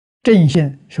正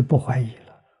信是不怀疑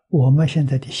了，我们现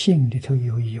在的心里头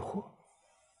有疑惑。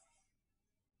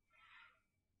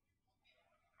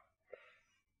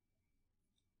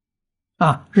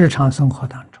日常生活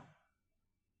当中，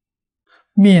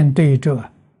面对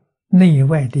着内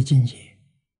外的境界，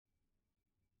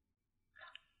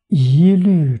疑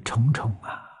虑重重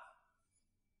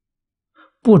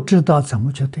不知道怎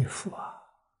么去对付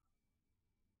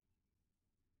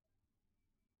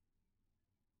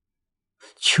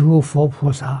求佛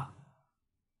菩萨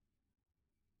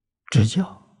指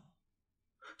教，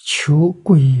求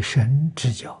鬼神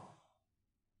指教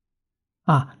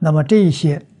那么这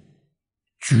些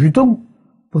举动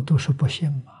不都是不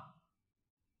信吗？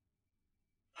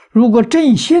如果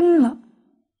正信了，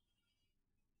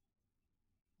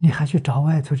你还去找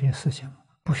外头这些事情吗？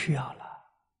不需要了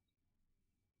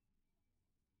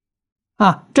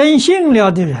真信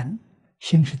了的人，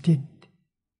心是定的，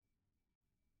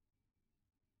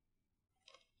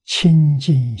清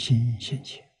净心现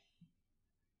前，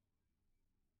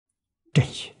正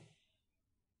信，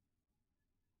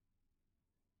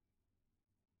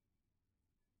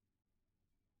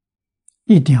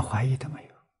一点怀疑都没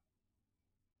有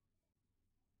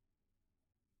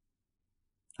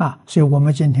所以我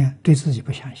们今天对自己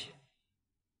不相信，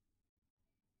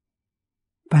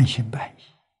半信半疑，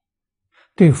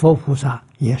对佛菩萨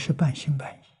也是半信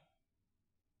半疑，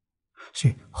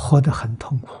所以活得很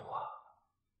痛苦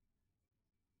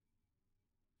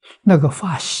那个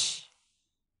法喜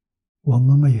我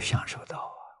们没有享受到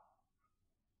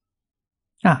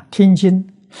听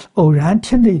经偶然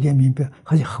听了一点明白，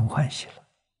好像很欢喜了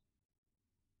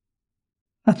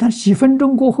但几分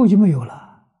钟过后就没有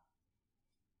了。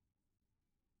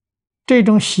这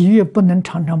种喜悦不能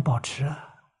常常保持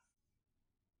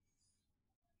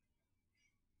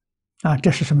这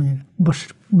是什么呢？不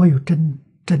是没有真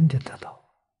的得到，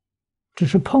只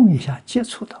是碰一下接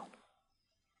触到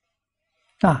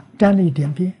沾了一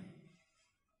点边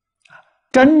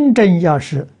真正要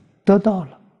是得到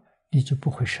了，你就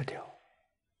不会失掉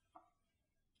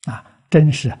真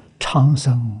是常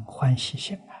生欢喜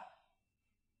心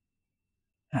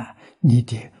你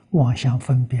的妄想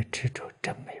分别执着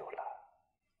真没有了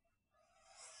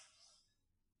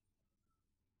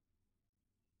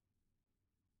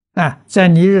在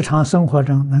你日常生活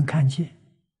中能看见。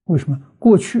为什么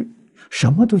过去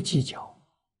什么都计较，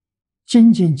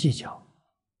斤斤计较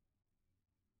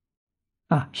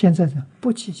现在呢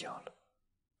不计较了，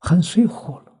很随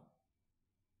和了。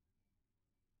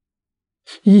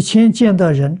以前见到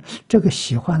人这个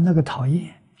喜欢那个讨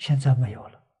厌，现在没有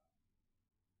了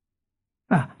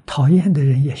讨厌的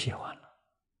人也喜欢了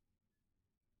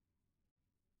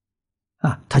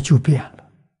他就变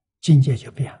了，境界就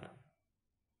变了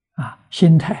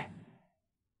心态、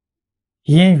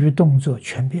言语、动作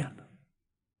全变了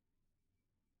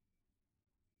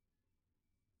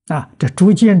这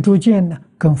逐渐呢，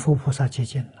跟佛菩萨接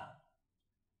近了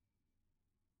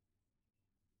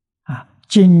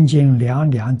斤斤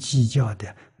两两计较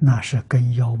的，那是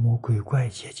跟妖魔鬼怪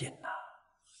接近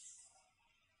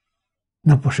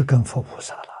那不是跟佛菩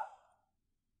萨了。